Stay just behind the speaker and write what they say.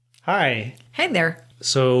Hi. Hey there.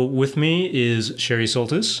 So with me is Sherry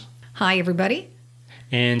Soltis, Hi, everybody.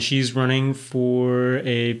 and she's running for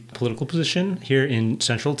a political position here in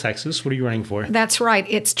Central Texas. What are you running for? That's right.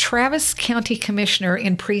 It's Travis County Commissioner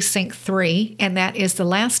in Precinct 3, and that is the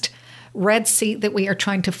last red seat that we are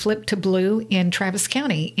trying to flip to blue in Travis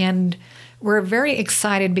County. And we're very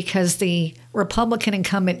excited because the Republican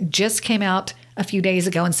incumbent just came out a few days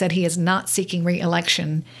ago and said he is not seeking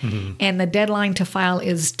re-election, and the deadline to file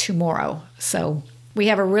is tomorrow. So we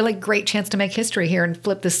have a really great chance to make history here and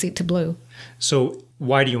flip this seat to blue. So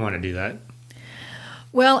why do you want to do that?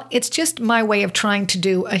 Well, it's just my way of trying to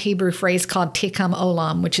do a Hebrew phrase called tikkun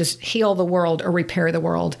olam, which is heal the world or repair the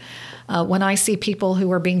world. When I see people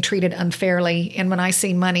who are being treated unfairly, and when I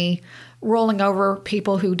see money rolling over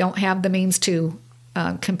people who don't have the means to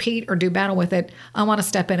compete or do battle with it, I want to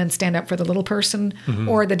step in and stand up for the little person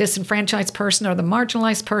or the disenfranchised person or the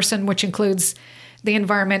marginalized person, which includes the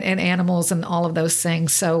environment and animals and all of those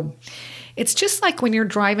things. So it's just like when you're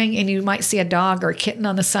driving and you might see a dog or a kitten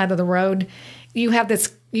on the side of the road, you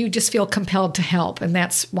just feel compelled to help. And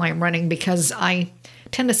that's why I'm running, because I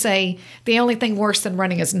tend to say the only thing worse than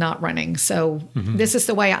running is not running. So this is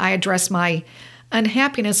the way I address my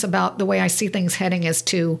unhappiness about the way I see things heading, is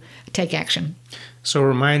to take action. So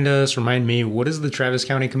remind me, what does the Travis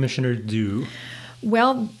County Commissioner do?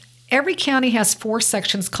 Well, every county has 4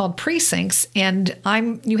 sections called precincts, and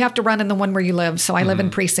you have to run in the one where you live. So I live in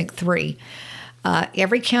Precinct 3.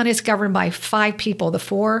 Every county is governed by 5 people, the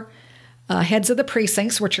 4 heads of the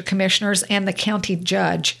precincts, which are commissioners, and the county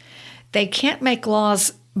judge. They can't make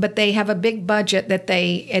laws, but they have a big budget that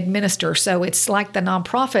they administer. So it's like the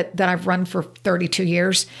nonprofit that I've run for 32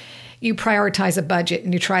 years. You prioritize a budget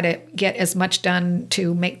and you try to get as much done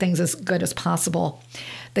to make things as good as possible.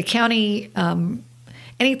 The county,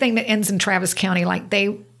 anything that ends in Travis County, like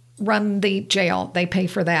they run the jail, they pay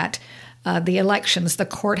for that. The elections, the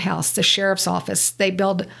courthouse, the sheriff's office, they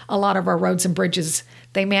build a lot of our roads and bridges.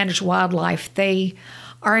 They manage wildlife. They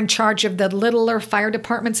are in charge of the littler fire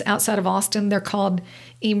departments outside of Austin. They're called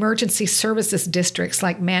emergency services districts,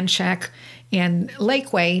 like Manchac and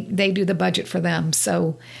Lakeway. They do the budget for them.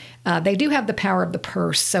 So they do have the power of the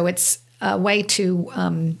purse. So it's a way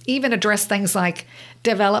to even address things like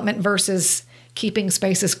development versus keeping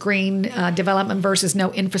spaces green, development versus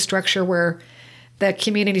no infrastructure, where the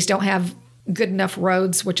communities don't have good enough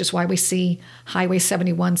roads, which is why we see Highway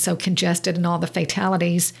 71 so congested and all the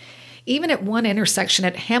fatalities. Even at one intersection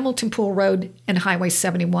at Hamilton Pool Road and Highway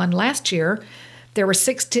 71 last year, there were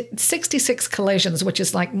 66 collisions, which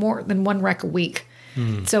is like more than one wreck a week.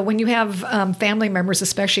 So when you have family members,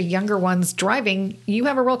 especially younger ones, driving, you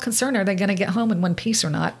have a real concern. Are they going to get home in one piece or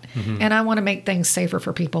not? And I want to make things safer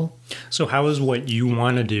for people. So how is what you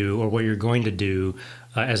want to do or what you're going to do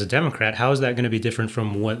as a Democrat, how is that going to be different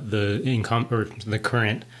from what the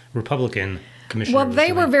current Republican commissioner was Well, they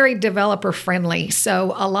doing? were very developer friendly.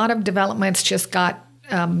 So a lot of developments just got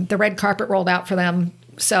the red carpet rolled out for them.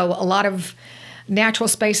 So a lot of natural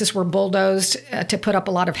spaces were bulldozed to put up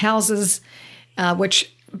a lot of houses,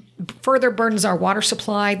 which further burdens our water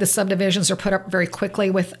supply. The subdivisions are put up very quickly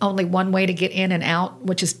with only one way to get in and out,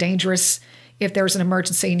 which is dangerous if there's an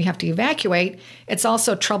emergency and you have to evacuate. It's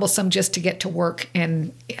also troublesome just to get to work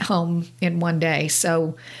and home in one day.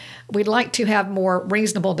 So we'd like to have more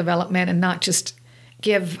reasonable development and not just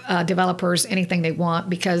give developers anything they want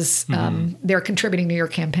because they're contributing to your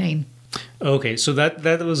campaign. Okay, so that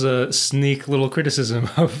was a sneak little criticism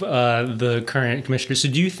of the current commissioner. So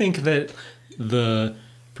do you think that the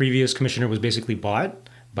previous commissioner was basically bought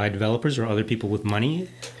by developers or other people with money?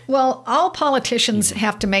 Well, all politicians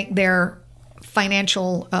have to make their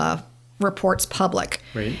financial reports public.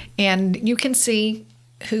 Right. And you can see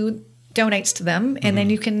who donates to them, and then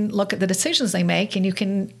you can look at the decisions they make, and you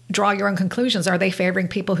can draw your own conclusions. Are they favoring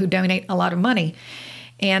people who donate a lot of money?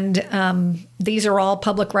 And these are all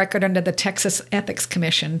public record under the Texas Ethics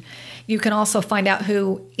Commission. You can also find out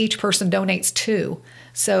who each person donates to.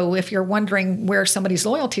 So if you're wondering where somebody's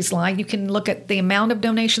loyalties lie, you can look at the amount of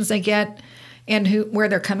donations they get and where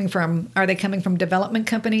they're coming from. Are they coming from development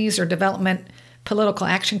companies or development political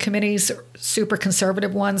action committees, super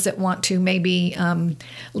conservative ones that want to maybe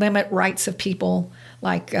limit rights of people,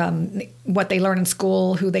 like what they learn in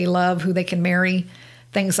school, who they love, who they can marry,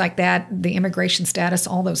 things like that, the immigration status,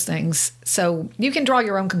 all those things. So you can draw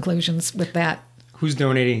your own conclusions with that. Who's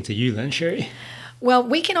donating to you then, Sherry? Well,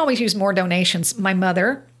 we can always use more donations. My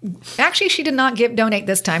mother, actually, she did not donate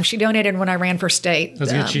this time. She donated when I ran for state.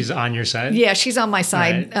 That's good. She's on your side? Yeah, she's on my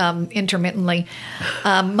side intermittently.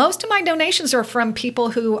 Most of my donations are from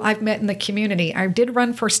people who I've met in the community. I did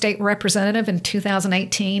run for state representative in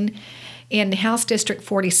 2018, in House District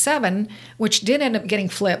 47, which did end up getting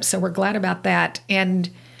flipped, so we're glad about that. And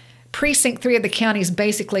Precinct 3 of the county is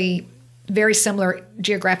basically very similar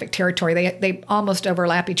geographic territory. They almost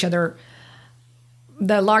overlap each other.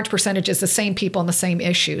 The large percentage is the same people and the same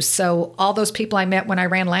issues. So all those people I met when I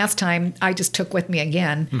ran last time, I just took with me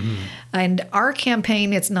again. And our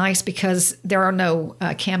campaign, it's nice because there are no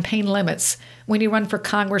campaign limits. When you run for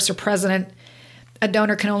Congress or president, a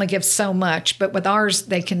donor can only give so much, but with ours,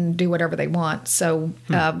 they can do whatever they want. So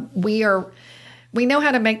we know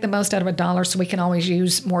how to make the most out of a dollar, so we can always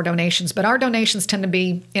use more donations. But our donations tend to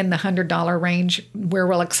be in the $100 range. We're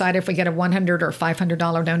real excited if we get a $100 or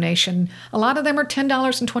 $500 donation. A lot of them are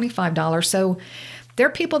 $10 and $25. So they're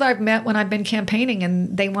people that I've met when I've been campaigning,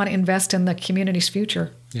 and they want to invest in the community's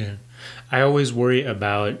future. Yeah. I always worry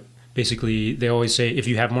about, basically, they always say, if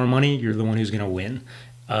you have more money, you're the one who's going to win.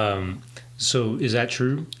 So is that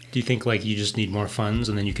true? Do you think like you just need more funds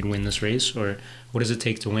and then you can win this race? Or what does it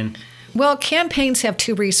take to win? Well, campaigns have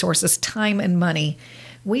two resources, time and money.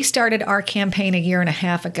 We started our campaign a year and a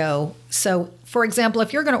half ago. So, for example,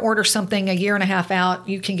 if you're going to order something a year and a half out,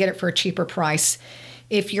 you can get it for a cheaper price.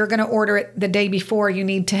 If you're going to order it the day before, you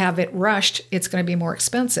need to have it rushed, it's going to be more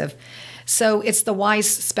expensive. So it's the wise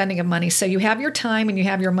spending of money. So you have your time and you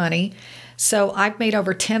have your money. So I've made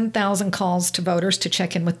over 10,000 calls to voters to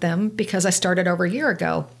check in with them because I started over a year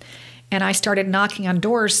ago. And I started knocking on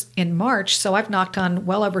doors in March, so I've knocked on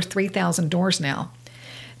well over 3,000 doors now.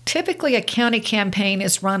 Typically, a county campaign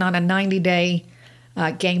is run on a 90-day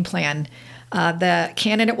game plan. The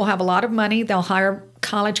candidate will have a lot of money. They'll hire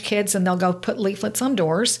college kids, and they'll go put leaflets on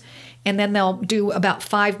doors. And then they'll do about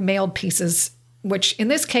 5 mailed pieces, which in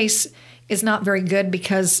this case is not very good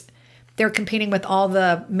because they're competing with all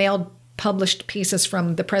the mailed published pieces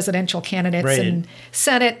from the presidential candidates and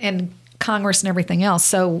Senate and Congress and everything else.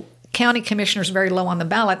 So county commissioners are very low on the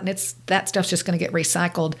ballot, and that stuff's just going to get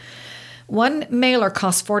recycled. One mailer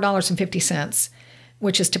costs $4.50,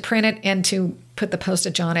 which is to print it and to put the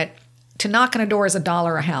postage on it. To knock on a door is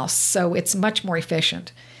 $1 a house, so it's much more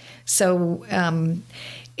efficient. So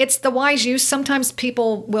it's the wise use. Sometimes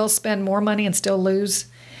people will spend more money and still lose.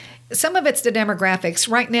 Some of it's the demographics.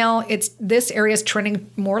 Right now, this area is trending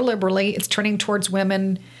more liberally. It's trending towards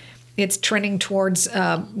women. It's trending towards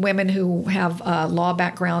women who have law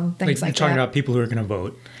background, things like that. You're talking about people who are going to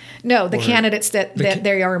vote? No, the candidates that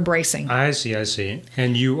they are embracing. I see.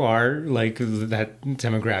 And you are like that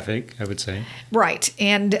demographic, I would say. Right.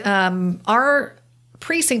 And our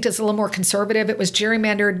precinct is a little more conservative. It was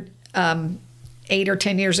gerrymandered 8 or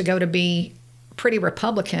 10 years ago to be pretty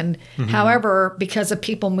Republican. However, because of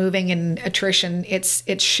people moving and attrition, it's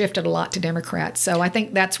shifted a lot to Democrat. So I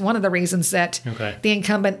think that's one of the reasons that the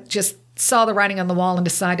incumbent just saw the writing on the wall and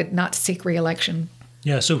decided not to seek re-election.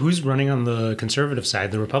 Yeah. So who's running on the conservative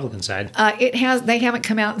side, the Republican side? They haven't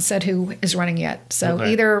come out and said who is running yet. So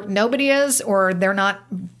either nobody is, or they're not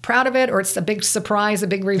proud of it, or it's a big surprise, a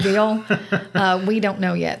big reveal. We don't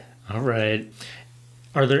know yet. All right.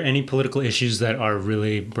 Are there any political issues that are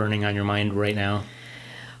really burning on your mind right now?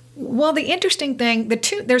 Well, the interesting thing,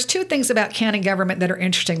 there's 2 things about county government that are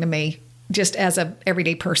interesting to me, just as a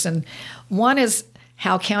everyday person. One is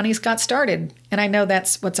how counties got started, and I know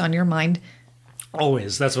that's what's on your mind.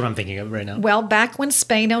 Always. That's what I'm thinking of right now. Well, back when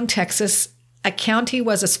Spain owned Texas, a county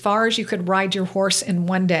was as far as you could ride your horse in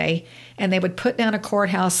one day, and they would put down a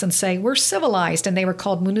courthouse and say, we're civilized, and they were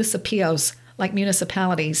called municipios, like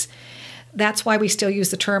municipalities. That's why we still use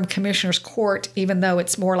the term commissioner's court, even though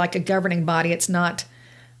it's more like a governing body. It's not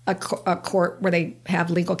a court where they have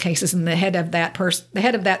legal cases, and the head of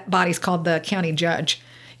that body is called the county judge,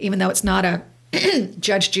 even though it's not a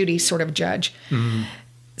Judge Judy sort of judge.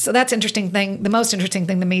 So that's interesting thing. The most interesting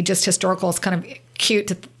thing to me, just historical, is kind of cute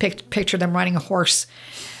to picture them riding a horse.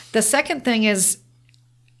 The second thing is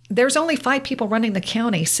there's only 5 people running the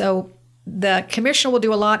county, so the commissioner will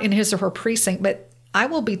do a lot in his or her precinct, but I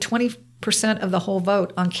will be 20% of the whole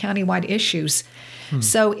vote on countywide issues.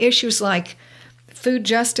 So issues like food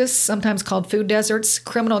justice, sometimes called food deserts,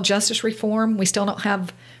 criminal justice reform. We still don't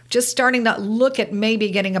have, just starting to look at maybe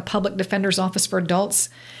getting a public defender's office for adults,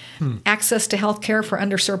 access to health care for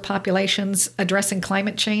underserved populations, addressing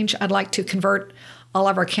climate change. I'd like to convert all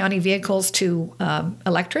of our county vehicles to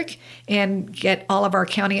electric and get all of our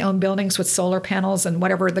county-owned buildings with solar panels and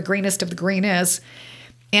whatever the greenest of the green is.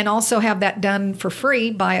 And also have that done for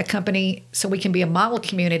free by a company so we can be a model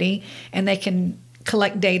community and they can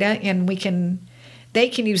collect data and they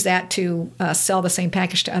can use that to sell the same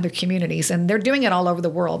package to other communities. And they're doing it all over the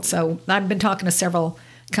world. So I've been talking to several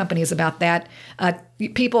companies about that.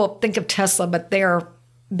 People think of Tesla, but there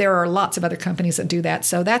are lots of other companies that do that.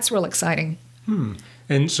 So that's real exciting. And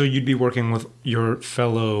And so you'd be working with your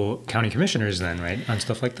fellow county commissioners then, right, on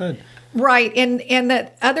stuff like that? Right. And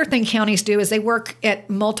the other thing counties do is they work at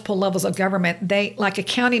multiple levels of government. They, like, a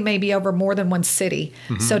county may be over more than one city.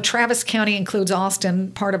 So Travis County includes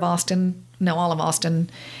Austin, part of Austin, no, all of Austin.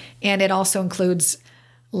 And it also includes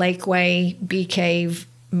Lakeway, Bee Cave,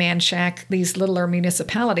 Manchac, these littler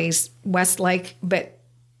municipalities, Westlake, but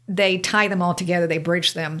they tie them all together. They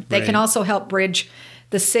bridge them. They can also help bridge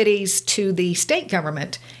the cities to the state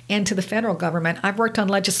government and to the federal government. I've worked on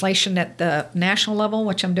legislation at the national level,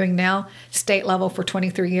 which I'm doing now, state level for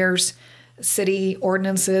 23 years, city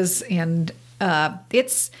ordinances. And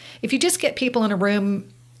it's, if you just get people in a room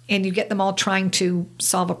and you get them all trying to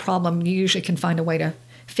solve a problem, you usually can find a way to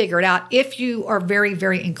figure it out if you are very,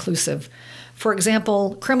 very inclusive. For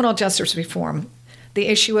example, criminal justice reform, the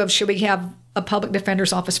issue of should we have a public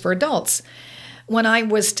defender's office for adults? When I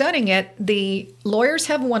was studying it, the lawyers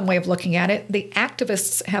have one way of looking at it. The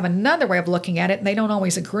activists have another way of looking at it, and they don't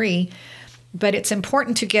always agree. But it's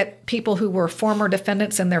important to get people who were former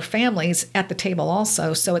defendants and their families at the table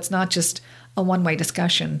also, so it's not just a one-way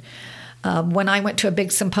discussion. When I went to a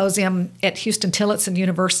big symposium at Houston Tillotson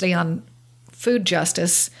University on food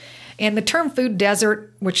justice, and the term food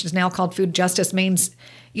desert, which is now called food justice, means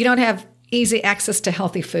you don't have easy access to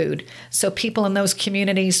healthy food. So people in those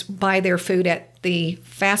communities buy their food at the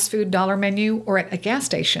fast food dollar menu or at a gas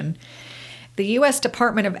station. The U.S.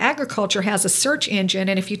 Department of Agriculture has a search engine,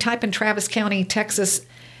 and if you type in Travis County, Texas,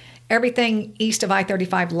 everything east of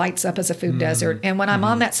I-35 lights up as a food desert. And when I'm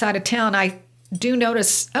on that side of town, I do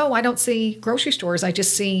notice, I don't see grocery stores. I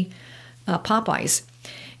just see Popeyes.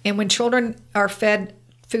 And when children are fed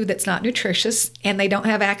food that's not nutritious and they don't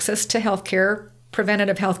have access to health care,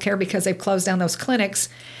 preventative health care, because they've closed down those clinics,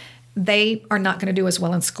 they are not going to do as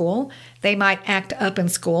well in school. They might act up in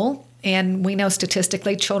school. And we know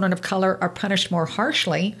statistically children of color are punished more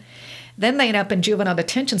harshly. Then they end up in juvenile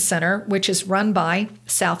detention center, which is run by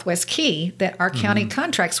Southwest Key that our county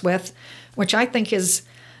contracts with, which I think is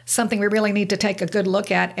something we really need to take a good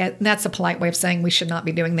look at. And that's a polite way of saying we should not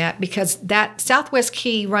be doing that, because that Southwest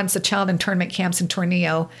Key runs the child internment camps in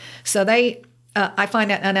Tornillo. So they, I find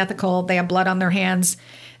that unethical. They have blood on their hands.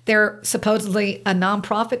 They're supposedly a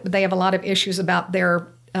nonprofit, but they have a lot of issues about their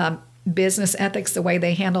business ethics, the way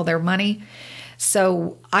they handle their money.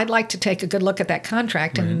 So I'd like to take a good look at that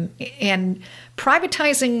contract. And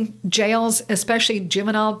privatizing jails, especially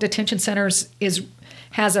juvenile detention centers,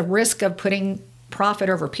 has a risk of putting profit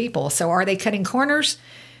over people. So are they cutting corners?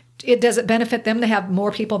 Does it benefit them to have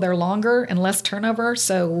more people there longer and less turnover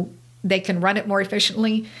so they can run it more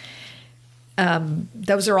efficiently?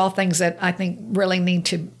 Those are all things that I think really need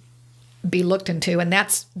to be looked into. And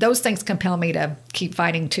those things compel me to keep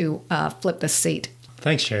fighting to flip the seat.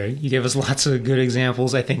 Thanks, Sherry. You gave us lots of good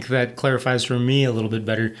examples. I think that clarifies for me a little bit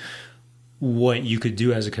better what you could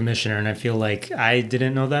do as a commissioner. And I feel like I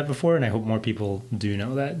didn't know that before, and I hope more people do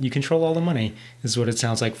know that. You control all the money, is what it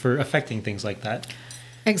sounds like, for affecting things like that.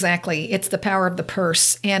 Exactly. It's the power of the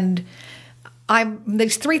purse. And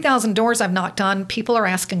these 3,000 doors I've knocked on, people are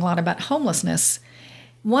asking a lot about homelessness.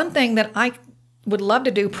 One thing that I would love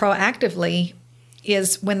to do proactively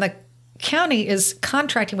is when the county is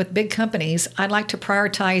contracting with big companies, I'd like to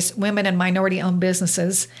prioritize women and minority-owned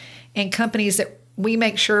businesses and companies that we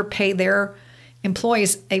make sure pay their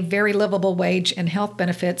employees a very livable wage and health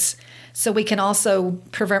benefits, so we can also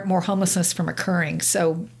prevent more homelessness from occurring.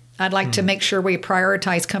 So I'd like to make sure we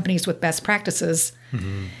prioritize companies with best practices,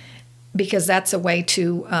 because that's a way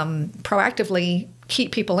to proactively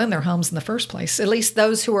keep people in their homes in the first place, at least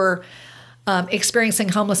those who are experiencing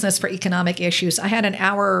homelessness for economic issues. I had an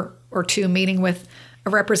hour or two meeting with a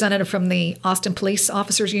representative from the Austin Police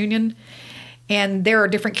Officers Union, and there are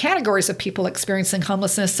different categories of people experiencing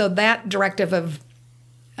homelessness. So that directive of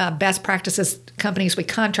best practices companies we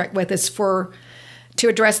contract with is to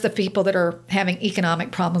address the people that are having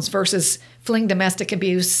economic problems versus fleeing domestic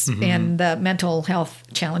abuse and the mental health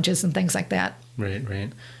challenges and things like that.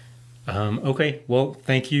 Right. Okay. Well,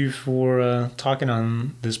 thank you for talking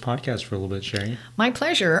on this podcast for a little bit, Sherry. My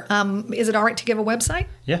pleasure. Is it all right to give a website?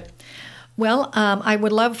 Yeah. Well, I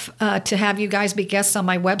would love to have you guys be guests on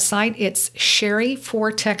my website. It's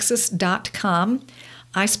sherry4texas.com.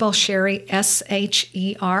 I spell Sherry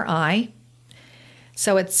Sheri.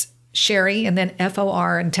 So it's Sherry and then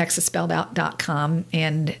FOR and Texas spelled out.com.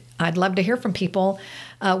 And I'd love to hear from people.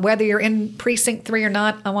 Whether you're in Precinct 3 or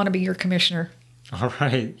not, I want to be your commissioner. All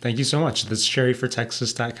right. Thank you so much. That's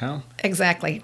sherry4texas.com. Exactly.